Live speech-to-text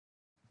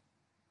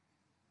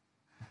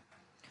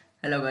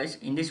Hello guys,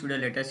 in this video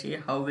let us see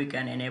how we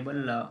can enable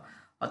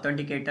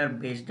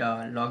authenticator based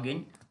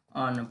login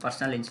on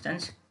personal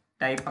instance.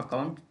 Type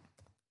account properties.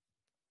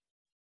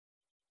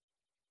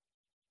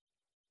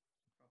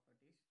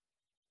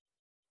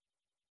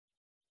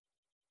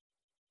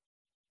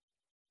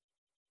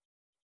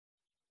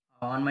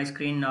 On my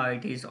screen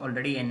it is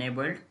already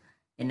enabled.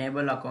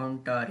 Enable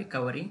account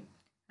recovery,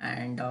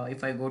 and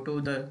if I go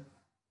to the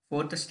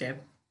fourth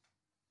step,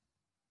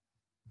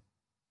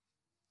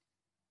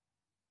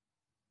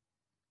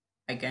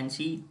 I can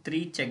see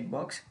three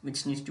checkbox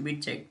which needs to be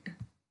checked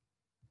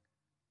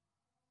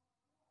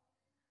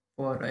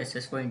for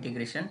SS4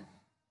 integration.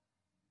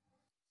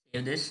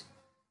 Save this,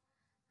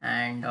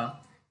 and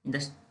in the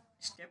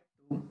step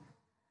 2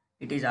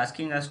 it is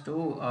asking us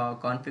to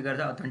configure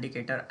the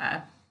authenticator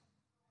app.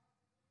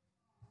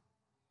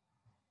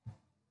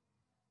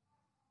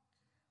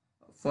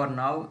 For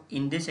now,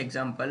 in this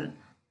example,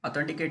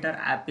 Authenticator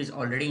app is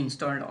already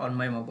installed on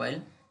my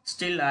mobile.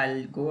 Still,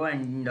 I'll go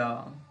and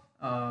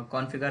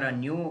configure a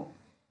new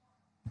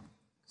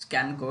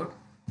scan code.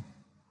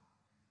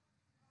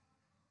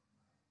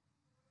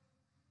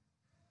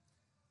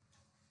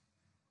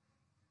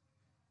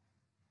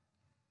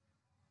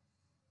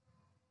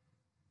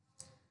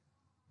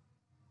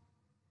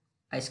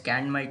 I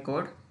scanned my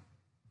code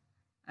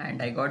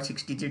and I got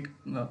 6-digit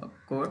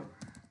code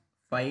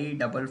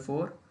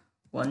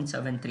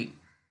 544173.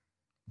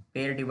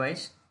 Pair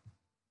device.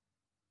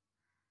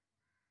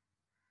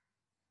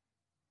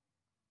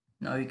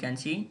 Now you can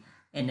see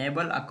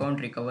enable account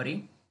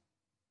recovery.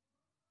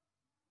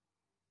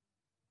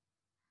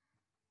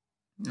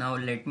 Now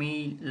let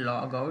me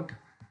log out.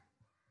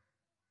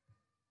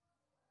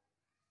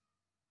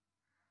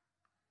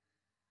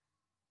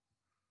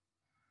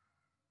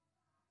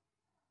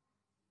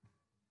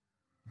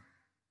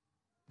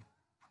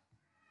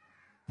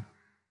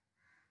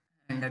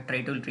 And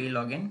try to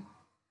re-login.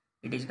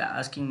 It is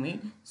asking me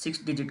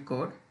 6-digit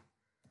code.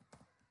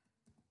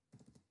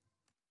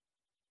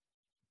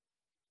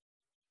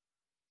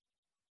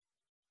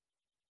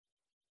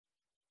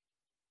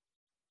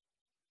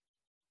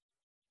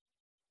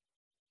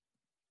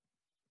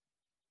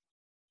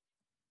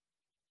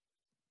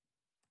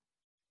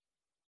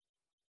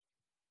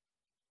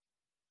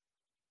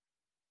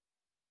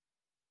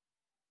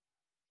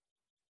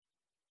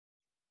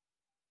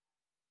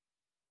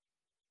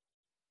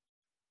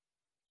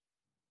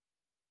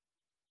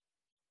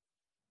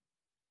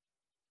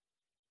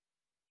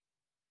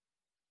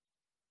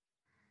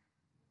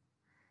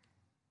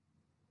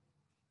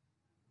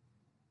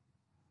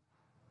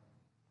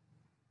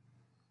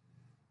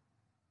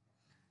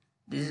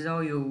 This is how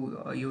you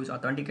use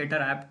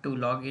Authenticator app to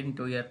log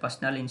into your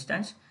personal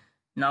instance.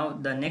 Now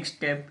the next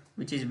step,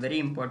 which is very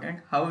important,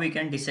 how we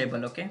can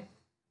disable. Okay,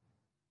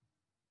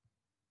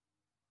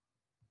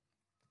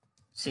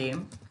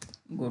 same,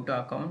 go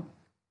to account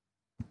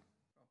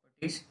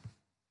properties,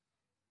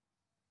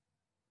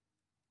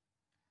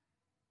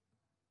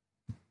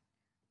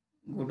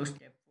 go to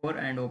step 4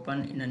 and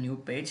open in a new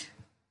page.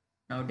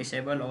 Now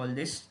disable all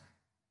this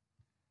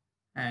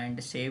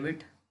and save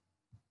it.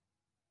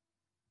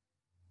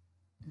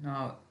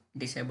 Now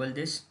disable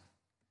this,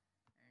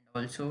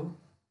 and also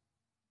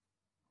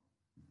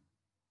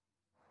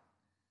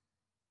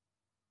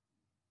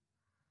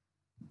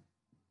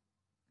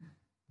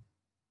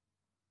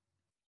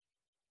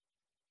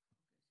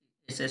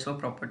SSO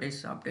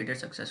properties updated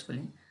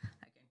successfully.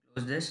 I can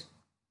close this.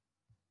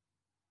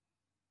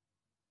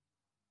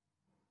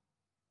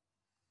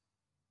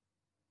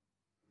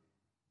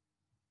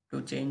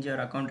 To change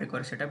your account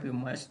recovery setup, you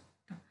must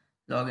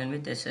log in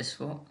with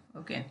SSO.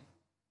 Okay.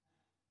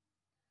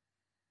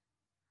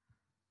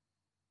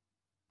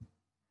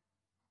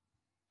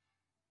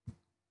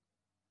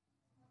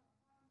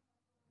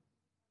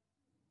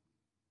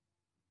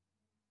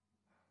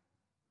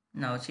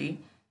 Now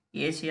see,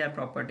 ACR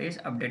properties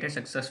updated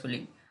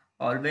successfully.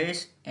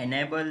 Always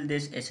enable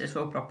this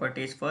SSO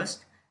properties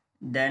first,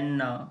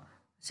 then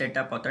set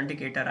up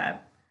Authenticator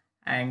app,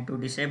 and to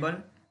disable,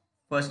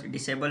 first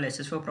disable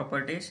SSO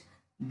properties,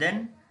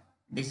 then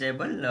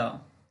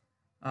disable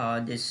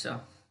this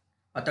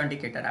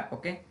Authenticator app.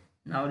 Okay.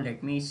 Now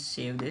let me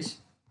save this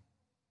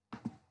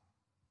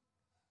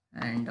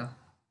and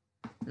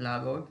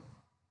log out.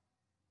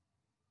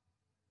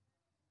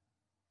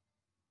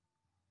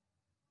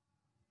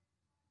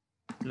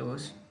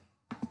 Close,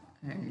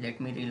 and let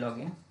me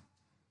relog in.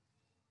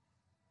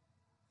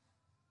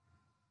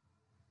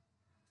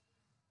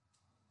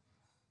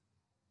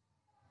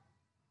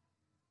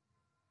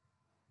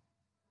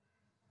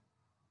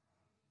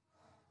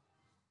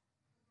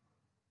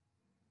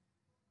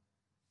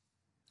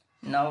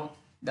 Now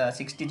the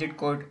 6-digit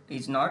code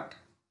is not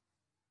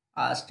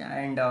asked,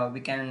 and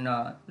we can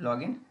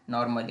log in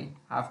normally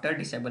after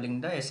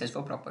disabling the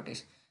SSO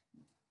properties.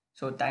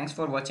 So thanks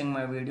for watching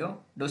my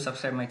video. Do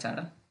subscribe my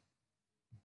channel.